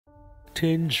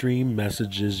10 dream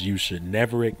messages you should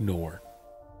never ignore.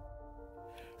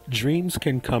 Dreams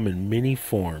can come in many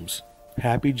forms: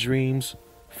 happy dreams,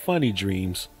 funny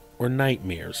dreams, or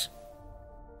nightmares.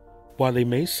 While they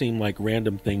may seem like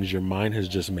random things your mind has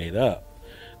just made up,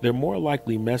 they're more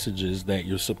likely messages that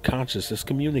your subconscious is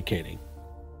communicating.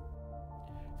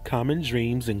 Common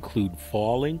dreams include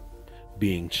falling,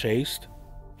 being chased,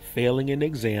 failing an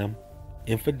exam,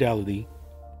 infidelity,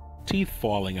 teeth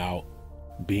falling out,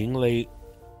 being late,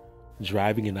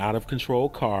 driving an out of control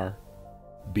car,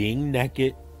 being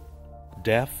naked,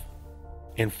 death,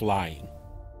 and flying.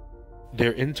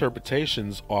 Their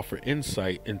interpretations offer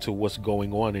insight into what's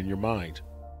going on in your mind.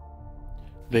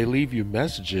 They leave you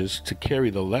messages to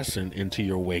carry the lesson into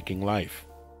your waking life.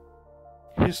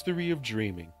 History of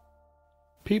dreaming.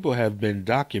 People have been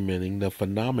documenting the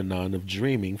phenomenon of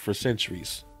dreaming for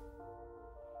centuries.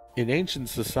 In ancient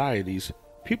societies,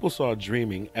 people saw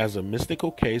dreaming as a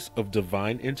mystical case of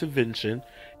divine intervention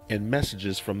and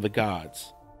messages from the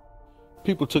gods.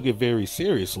 People took it very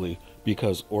seriously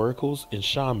because oracles and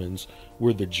shamans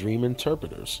were the dream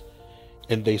interpreters,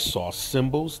 and they saw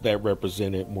symbols that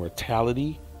represented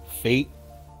mortality, fate,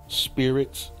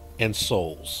 spirits, and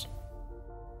souls.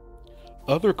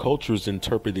 Other cultures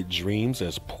interpreted dreams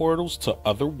as portals to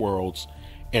other worlds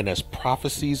and as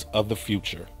prophecies of the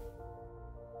future.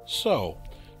 So,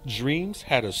 dreams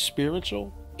had a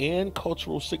spiritual and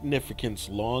cultural significance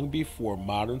long before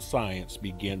modern science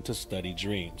began to study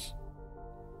dreams.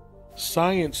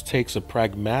 Science takes a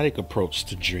pragmatic approach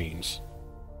to dreams.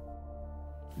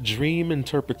 Dream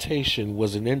interpretation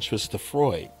was an interest to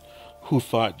Freud, who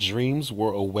thought dreams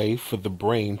were a way for the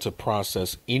brain to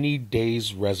process any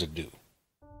day's residue.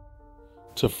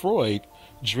 To Freud,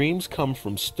 dreams come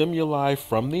from stimuli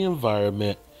from the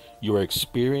environment, your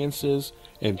experiences,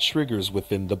 and triggers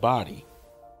within the body.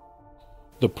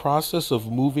 The process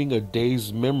of moving a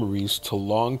day's memories to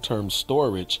long-term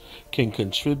storage can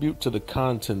contribute to the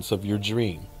contents of your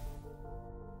dream.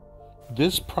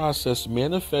 This process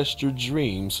manifests your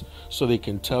dreams so they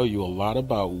can tell you a lot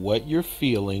about what you're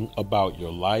feeling about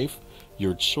your life,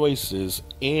 your choices,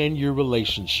 and your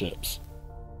relationships.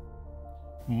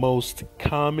 Most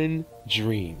common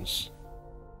dreams.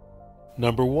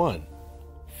 Number 1,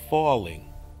 falling.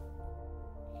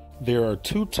 There are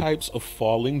 2 types of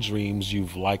falling dreams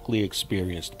you've likely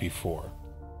experienced before: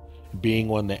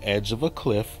 being on the edge of a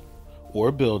cliff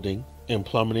or building and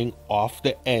plummeting off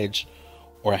the edge,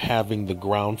 or having the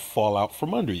ground fall out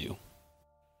from under you.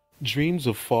 Dreams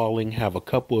of falling have a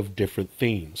couple of different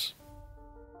themes.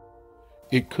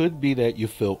 It could be that you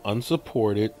feel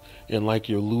unsupported and like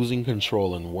you're losing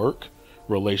control in work,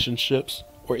 relationships,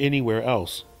 or anywhere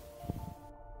else.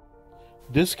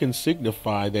 This can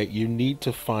signify that you need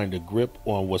to find a grip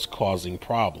on what's causing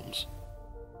problems.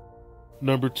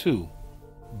 Number 2,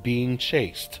 being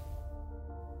chased.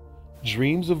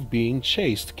 Dreams of being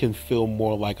chased can feel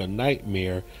more like a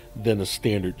nightmare than a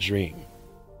standard dream.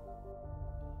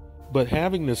 But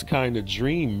having this kind of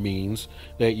dream means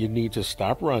that you need to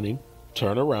stop running,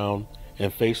 turn around,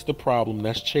 and face the problem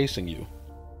that's chasing you.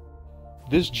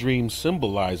 This dream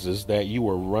symbolizes that you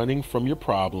are running from your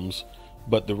problems,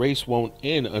 but the race won't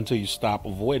end until you stop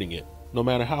avoiding it, no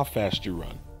matter how fast you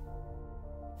run.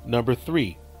 Number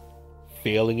 3,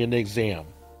 failing an exam.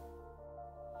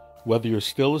 Whether you're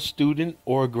still a student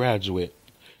or a graduate,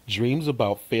 dreams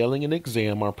about failing an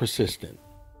exam are persistent.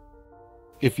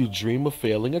 If you dream of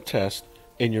failing a test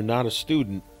and you're not a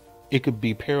student, it could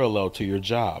be parallel to your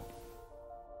job.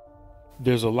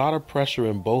 There's a lot of pressure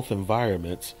in both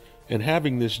environments, and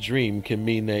having this dream can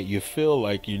mean that you feel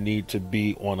like you need to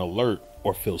be on alert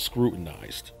or feel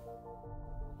scrutinized.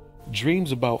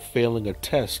 Dreams about failing a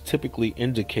test typically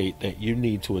indicate that you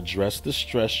need to address the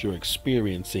stress you're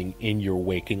experiencing in your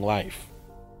waking life.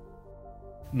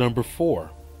 Number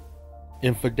 4,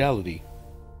 infidelity.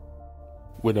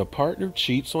 When a partner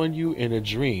cheats on you in a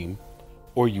dream,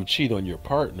 or you cheat on your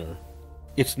partner,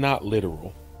 it's not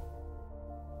literal.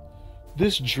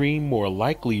 This dream more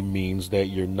likely means that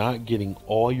you're not getting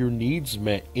all your needs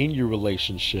met in your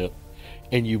relationship,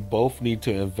 and you both need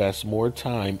to invest more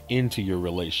time into your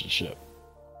relationship.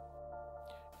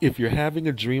 If you're having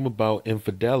a dream about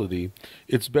infidelity,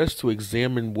 it's best to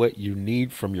examine what you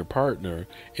need from your partner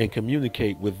and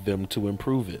communicate with them to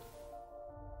improve it.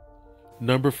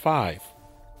 Number 5,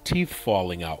 teeth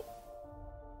falling out.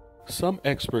 Some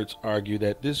experts argue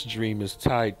that this dream is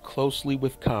tied closely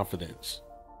with confidence.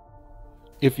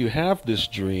 If you have this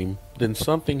dream, then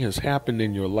something has happened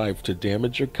in your life to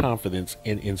damage your confidence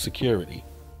and insecurity.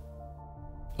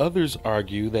 Others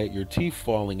argue that your teeth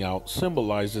falling out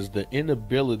symbolizes the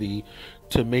inability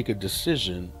to make a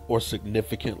decision or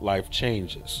significant life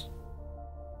changes.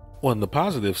 On the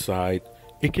positive side,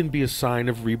 it can be a sign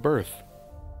of rebirth.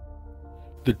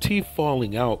 The teeth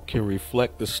falling out can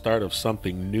reflect the start of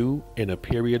something new in a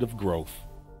period of growth.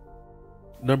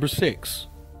 Number 6,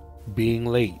 being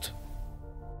late.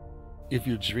 If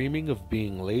you're dreaming of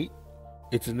being late,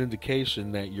 it's an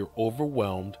indication that you're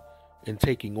overwhelmed and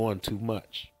taking on too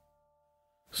much.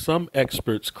 Some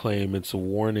experts claim it's a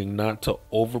warning not to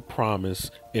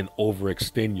overpromise and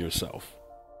overextend yourself.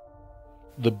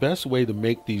 The best way to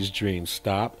make these dreams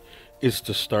stop is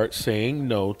to start saying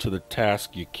no to the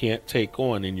task you can't take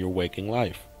on in your waking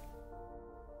life.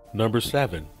 Number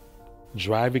 7,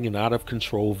 driving an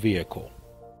out-of-control vehicle.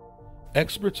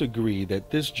 Experts agree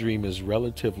that this dream is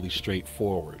relatively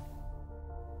straightforward.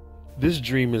 This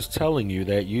dream is telling you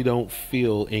that you don't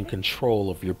feel in control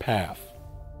of your path.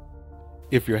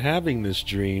 If you're having this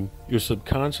dream, your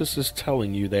subconscious is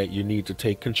telling you that you need to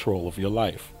take control of your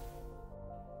life.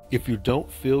 If you don't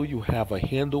feel you have a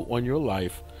handle on your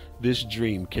life, this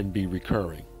dream can be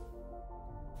recurring.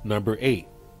 Number 8,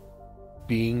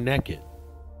 being naked.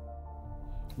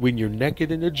 When you're naked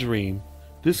in a dream,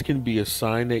 this can be a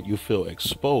sign that you feel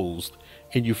exposed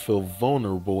and you feel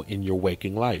vulnerable in your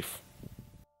waking life.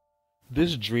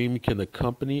 This dream can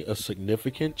accompany a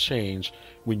significant change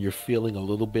when you're feeling a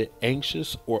little bit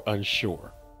anxious or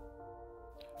unsure.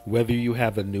 Whether you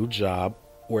have a new job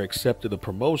or accepted a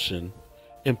promotion,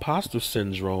 imposter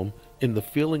syndrome and the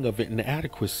feeling of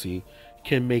inadequacy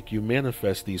can make you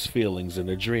manifest these feelings in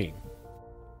a dream.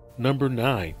 Number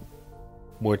 9,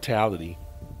 mortality.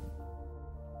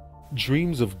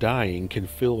 Dreams of dying can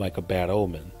feel like a bad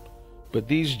omen, but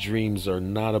these dreams are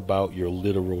not about your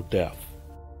literal death.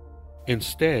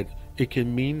 Instead, it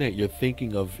can mean that you're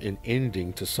thinking of an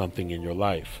ending to something in your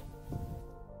life.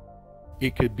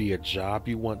 It could be a job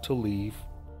you want to leave,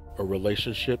 a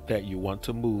relationship that you want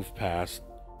to move past,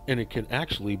 and it can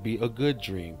actually be a good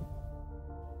dream.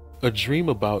 A dream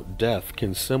about death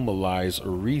can symbolize a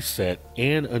reset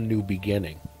and a new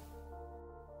beginning.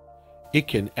 It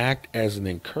can act as an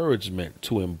encouragement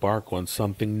to embark on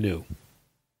something new.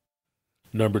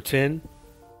 Number 10,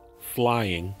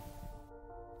 flying.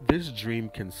 This dream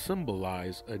can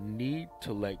symbolize a need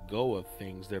to let go of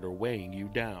things that are weighing you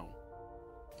down.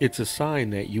 It's a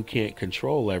sign that you can't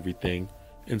control everything,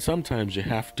 and sometimes you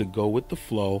have to go with the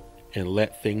flow and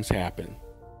let things happen.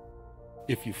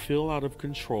 If you feel out of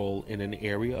control in an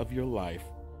area of your life,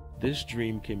 this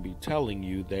dream can be telling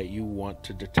you that you want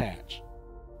to detach.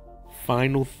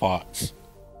 Final thoughts.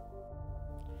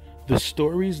 The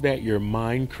stories that your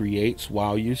mind creates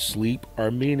while you sleep are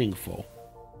meaningful.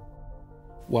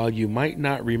 While you might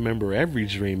not remember every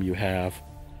dream you have,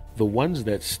 the ones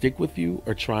that stick with you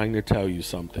are trying to tell you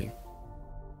something.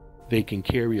 They can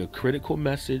carry a critical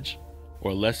message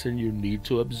or lesson you need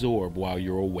to absorb while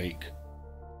you're awake.